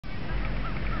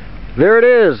There it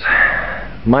is,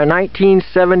 my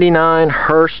 1979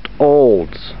 Hurst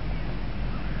Olds.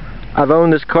 I've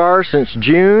owned this car since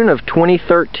June of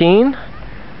 2013.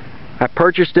 I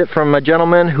purchased it from a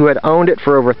gentleman who had owned it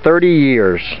for over 30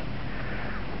 years.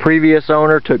 Previous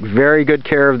owner took very good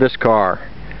care of this car.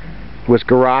 Was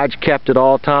garage kept at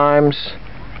all times.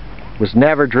 Was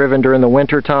never driven during the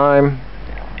winter time.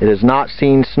 It has not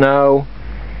seen snow.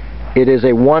 It is a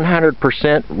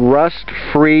 100%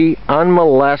 rust-free,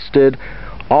 unmolested,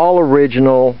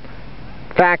 all-original,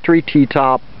 factory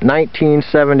T-top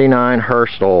 1979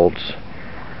 Hurst Olds.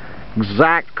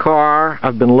 Exact car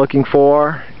I've been looking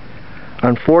for.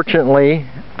 Unfortunately,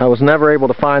 I was never able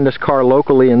to find this car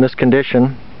locally in this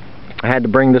condition. I had to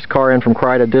bring this car in from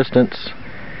quite a distance.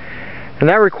 And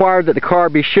that required that the car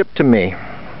be shipped to me.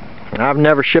 I've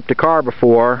never shipped a car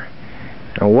before.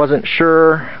 I wasn't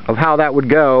sure of how that would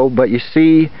go, but you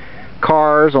see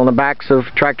cars on the backs of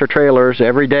tractor trailers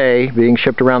every day being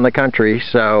shipped around the country,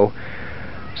 so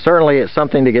certainly it's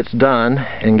something that gets done,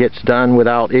 and gets done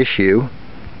without issue.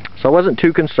 So I wasn't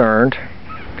too concerned.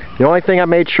 The only thing I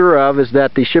made sure of is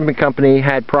that the shipping company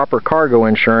had proper cargo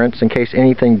insurance in case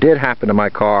anything did happen to my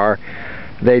car.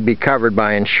 They'd be covered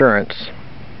by insurance.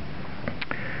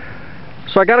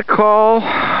 So I got a call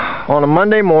on a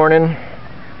Monday morning,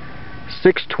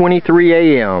 6:23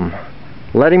 a.m.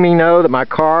 letting me know that my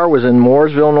car was in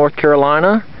Mooresville, North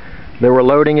Carolina. They were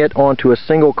loading it onto a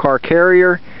single car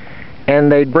carrier,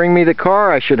 and they'd bring me the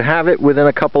car. I should have it within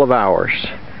a couple of hours.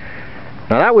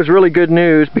 Now that was really good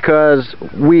news because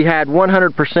we had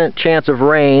 100% chance of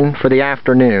rain for the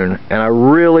afternoon, and I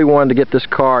really wanted to get this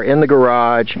car in the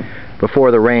garage before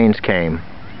the rains came.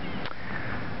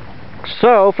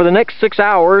 So for the next 6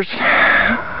 hours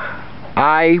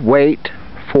I wait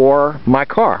for my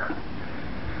car.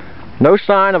 No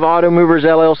sign of Auto Movers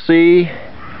LLC,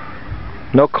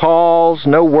 no calls,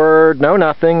 no word, no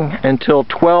nothing until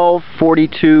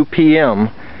 12:42 p.m.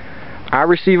 I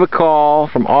receive a call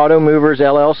from Auto Movers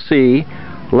LLC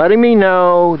letting me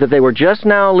know that they were just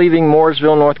now leaving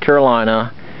Mooresville, North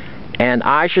Carolina, and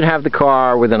I should have the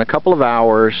car within a couple of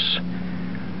hours.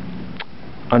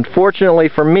 Unfortunately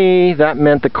for me, that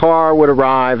meant the car would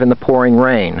arrive in the pouring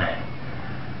rain.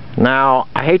 Now,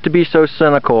 I hate to be so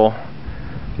cynical,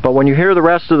 but when you hear the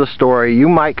rest of the story, you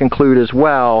might conclude as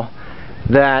well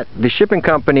that the shipping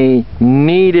company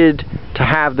needed to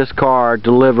have this car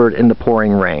delivered in the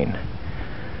pouring rain.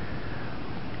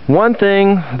 One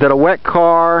thing that a wet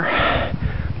car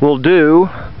will do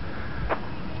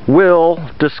will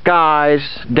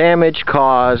disguise damage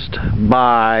caused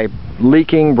by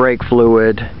leaking brake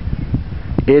fluid.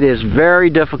 It is very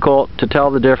difficult to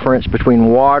tell the difference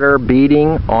between water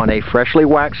beading on a freshly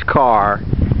waxed car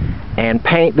and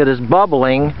paint that is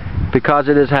bubbling because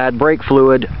it has had brake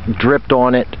fluid dripped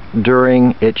on it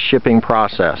during its shipping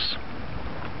process.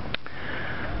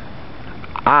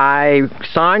 I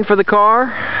signed for the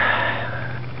car.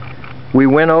 We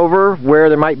went over where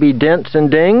there might be dents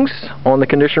and dings on the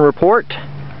condition report.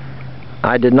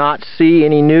 I did not see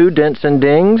any new dents and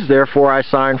dings, therefore I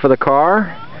signed for the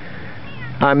car.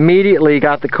 I immediately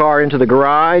got the car into the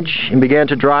garage and began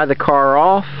to dry the car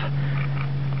off,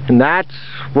 and that's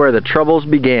where the troubles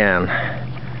began.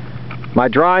 My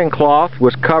drying cloth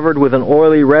was covered with an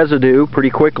oily residue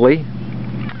pretty quickly,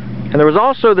 and there was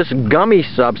also this gummy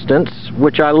substance,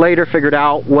 which I later figured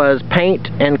out was paint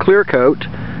and clear coat,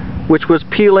 which was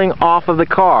peeling off of the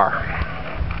car.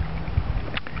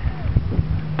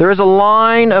 There is a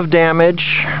line of damage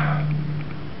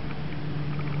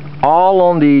all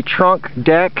on the trunk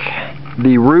deck,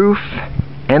 the roof,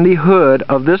 and the hood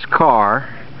of this car,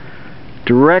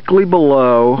 directly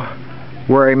below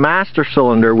where a master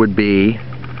cylinder would be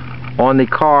on the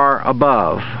car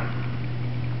above.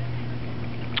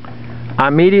 I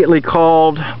immediately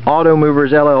called Auto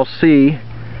Movers LLC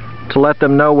to let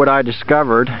them know what I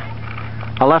discovered.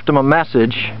 I left them a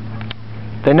message.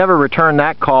 They never returned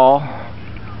that call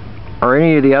or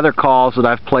any of the other calls that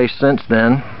I've placed since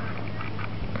then.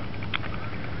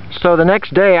 So the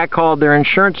next day I called their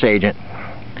insurance agent.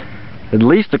 At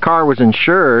least the car was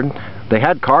insured. They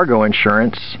had cargo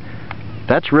insurance.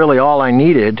 That's really all I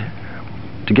needed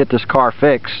to get this car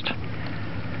fixed.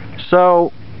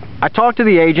 So I talked to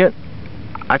the agent.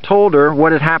 I told her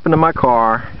what had happened to my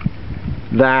car,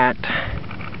 that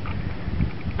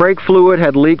brake fluid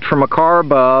had leaked from a car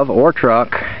above or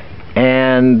truck,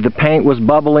 and the paint was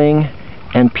bubbling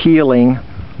and peeling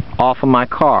off of my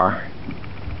car.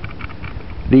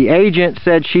 The agent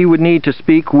said she would need to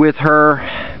speak with her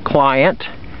client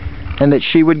and that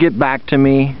she would get back to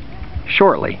me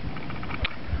shortly.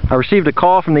 I received a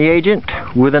call from the agent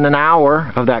within an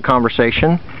hour of that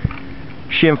conversation,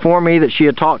 She informed me that she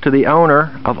had talked to the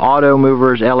owner of Auto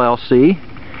Movers LLC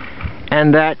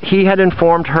and that he had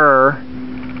informed her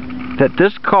that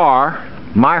this car,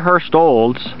 my Hurst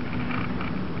Olds,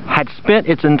 had spent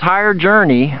its entire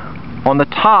journey on the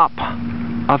top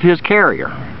of his carrier,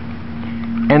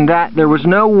 and that there was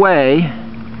no way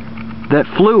that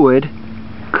fluid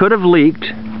could have leaked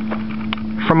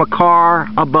from a car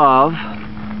above,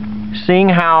 seeing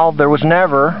how there was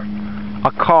never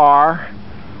a car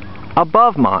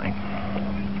above mine.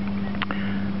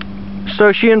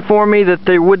 So she informed me that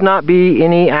there would not be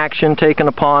any action taken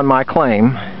upon my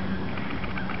claim.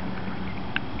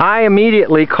 I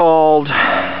immediately called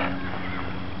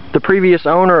the previous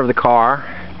owner of the car.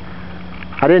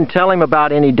 I didn't tell him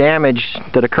about any damage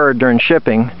that occurred during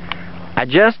shipping. I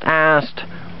just asked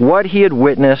what he had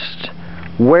witnessed,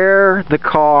 where the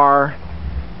car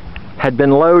had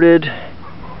been loaded,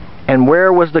 and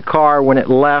where was the car when it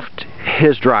left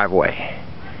his driveway.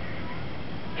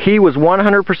 He was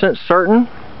 100% certain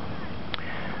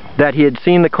that he had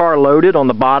seen the car loaded on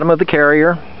the bottom of the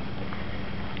carrier,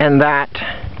 and that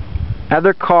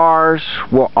other cars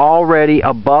were already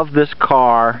above this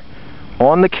car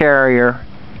on the carrier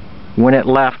when it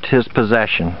left his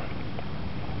possession.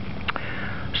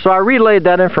 So I relayed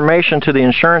that information to the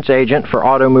insurance agent for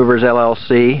Auto Movers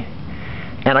LLC,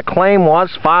 and a claim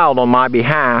was filed on my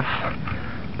behalf.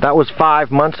 That was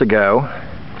 5 months ago.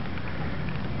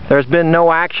 There's been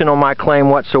no action on my claim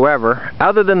whatsoever,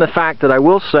 other than the fact that I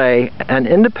will say an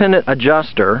independent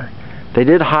adjuster, they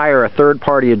did hire a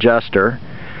third-party adjuster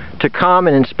to come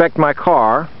and inspect my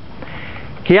car.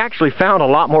 He actually found a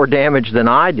lot more damage than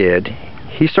I did.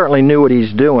 He certainly knew what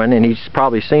he's doing, and he's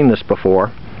probably seen this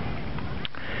before.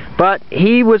 But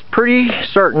he was pretty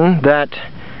certain that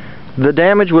the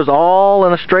damage was all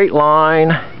in a straight line,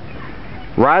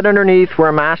 right underneath where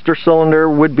a master cylinder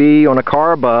would be on a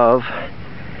car above,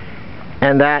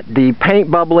 and that the paint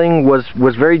bubbling was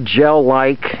very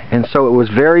gel-like, and so it was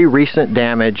very recent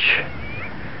damage.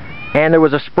 And there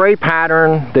was a spray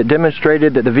pattern that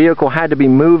demonstrated that the vehicle had to be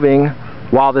moving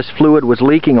while this fluid was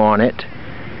leaking on it.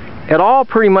 It all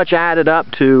pretty much added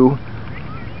up to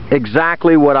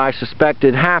exactly what I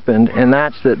suspected happened, and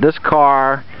that's that this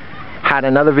car had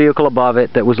another vehicle above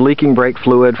it that was leaking brake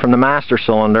fluid from the master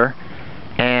cylinder,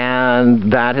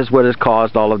 and that is what has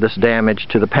caused all of this damage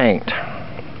to the paint.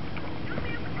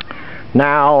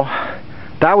 Now,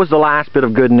 that was the last bit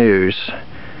of good news.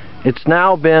 It's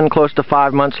now been close to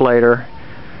 5 months later.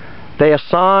 The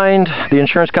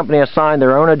insurance company assigned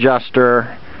their own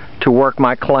adjuster to work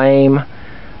my claim.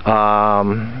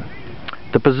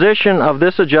 The position of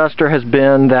this adjuster has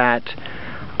been that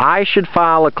I should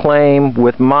file a claim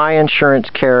with my insurance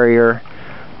carrier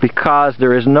because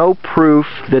there is no proof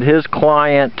that his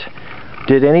client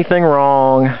did anything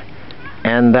wrong,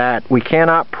 and that we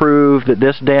cannot prove that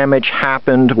this damage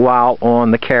happened while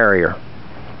on the carrier.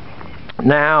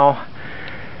 Now,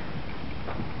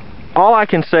 all I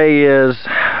can say is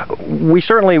we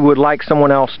certainly would like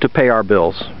someone else to pay our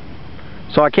bills.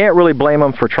 So I can't really blame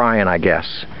them for trying, I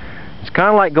guess. It's kind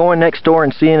of like going next door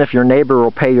and seeing if your neighbor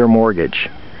will pay your mortgage.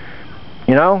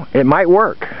 You know, it might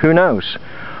work, who knows.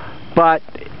 But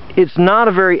it's not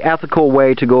a very ethical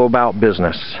way to go about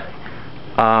business.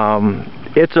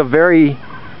 It's a very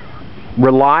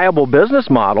reliable business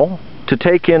model to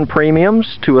take in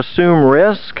premiums, to assume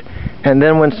risk, and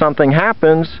then when something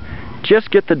happens,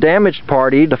 just get the damaged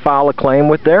party to file a claim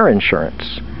with their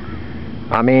insurance.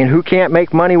 I mean, who can't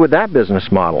make money with that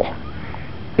business model?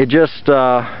 It just,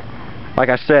 like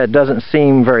I said, doesn't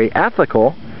seem very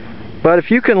ethical, but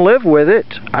if you can live with it,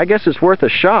 I guess it's worth a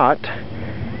shot.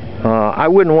 I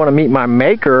wouldn't want to meet my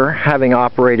maker having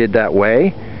operated that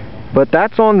way, but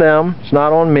that's on them, it's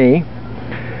not on me.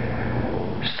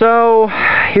 So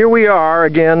here we are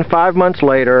again 5 months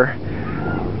later,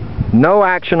 no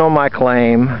action on my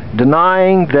claim,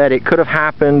 denying that it could have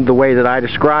happened the way that I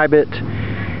describe it,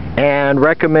 and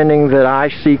recommending that I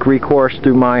seek recourse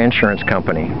through my insurance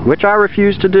company, which I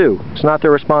refuse to do. It's not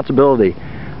their responsibility.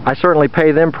 I certainly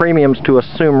pay them premiums to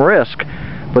assume risk,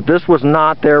 but this was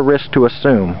not their risk to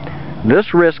assume.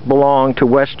 This risk belonged to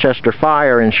Westchester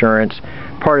Fire Insurance,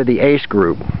 part of the ACE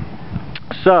group.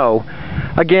 So,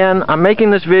 again, I'm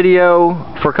making this video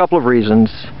for a couple of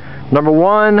reasons. Number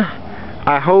one,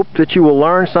 I hope that you will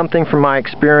learn something from my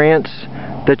experience,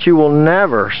 that you will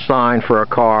never sign for a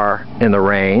car in the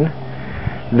rain,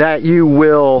 that you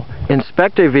will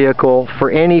inspect a vehicle for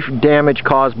any damage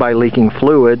caused by leaking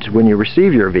fluids when you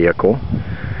receive your vehicle.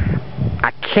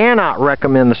 I cannot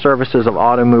recommend the services of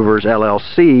Auto Movers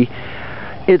LLC.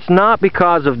 It's not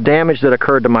because of damage that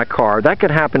occurred to my car. That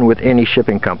could happen with any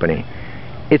shipping company.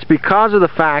 it's because of the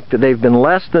fact that they've been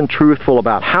less than truthful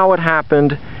about how it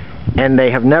happened, and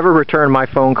they have never returned my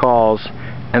phone calls,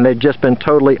 and they've just been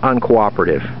totally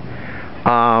uncooperative.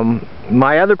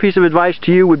 My other piece of advice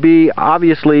to you would be,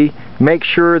 obviously, make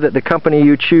sure that the company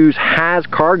you choose has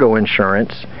cargo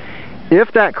insurance.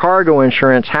 If that cargo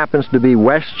insurance happens to be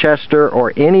Westchester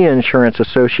or any insurance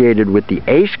associated with the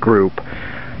ACE group,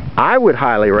 I would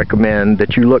highly recommend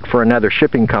that you look for another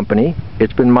shipping company.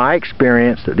 It's been my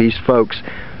experience that these folks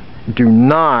do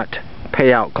not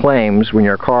pay out claims when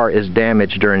your car is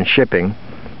damaged during shipping.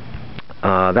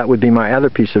 That would be my other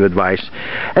piece of advice.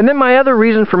 And then my other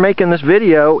reason for making this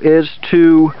video is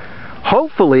to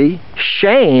hopefully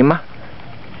shame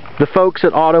the folks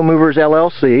at Auto Movers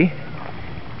LLC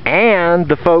and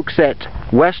the folks at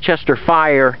Westchester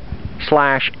Fire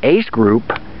 / ACE Group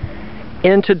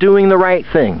into doing the right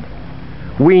thing.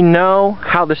 We know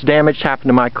how this damage happened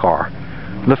to my car.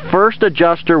 The first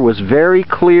adjuster was very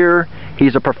clear.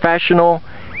 He's a professional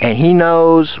and he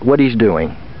knows what he's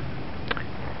doing.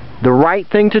 The right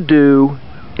thing to do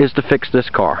is to fix this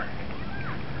car.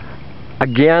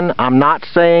 Again, I'm not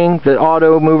saying that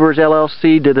Auto Movers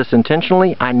LLC did this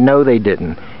intentionally. I know they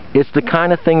didn't. It's the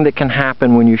kind of thing that can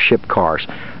happen when you ship cars.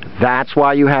 That's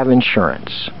why you have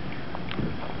insurance.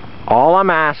 All I'm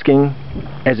asking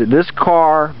is that this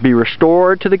car be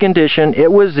restored to the condition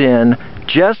it was in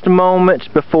just moments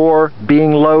before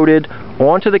being loaded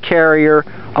onto the carrier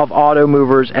of Auto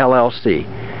Movers LLC.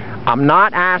 I'm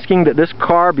not asking that this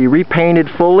car be repainted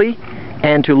fully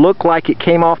and to look like it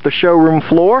came off the showroom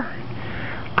floor.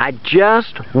 I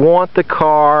just want the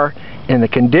car in the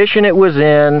condition it was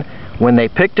in when they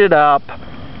picked it up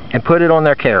and put it on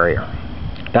their carrier.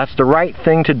 That's the right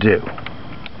thing to do.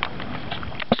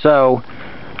 So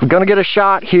we're going to get a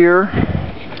shot here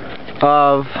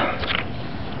of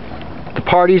the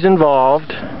parties involved.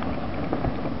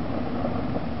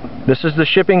 This is the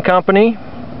shipping company,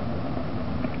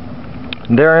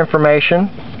 their information,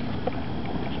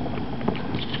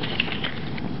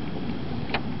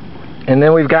 and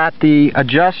then we've got the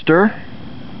adjuster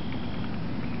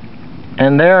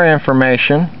and their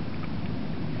information.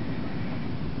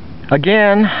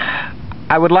 Again,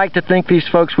 I would like to think these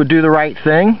folks would do the right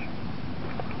thing,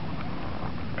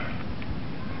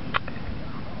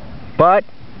 but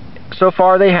so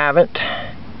far they haven't.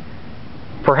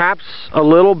 Perhaps a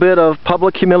little bit of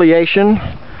public humiliation.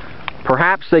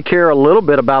 Perhaps they care a little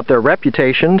bit about their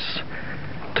reputations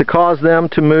to cause them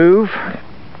to move,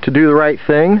 to do the right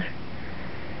thing.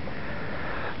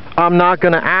 I'm not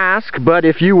going to ask, but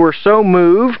if you were so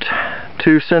moved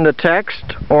to send a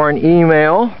text or an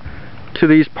email to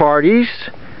these parties,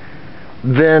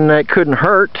 then it couldn't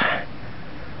hurt.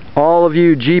 All of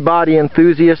you G-body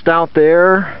enthusiasts out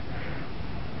there,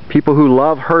 people who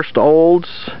love Hurst Olds,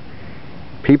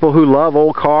 people who love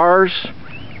old cars,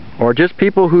 or just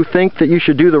people who think that you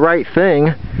should do the right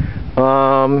thing,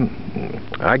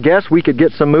 I guess we could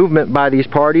get some movement by these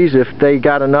parties if they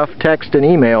got enough text and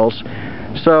emails.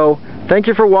 So, thank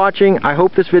you for watching. I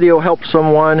hope this video helped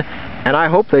someone, and I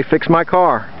hope they fix my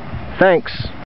car. Thanks.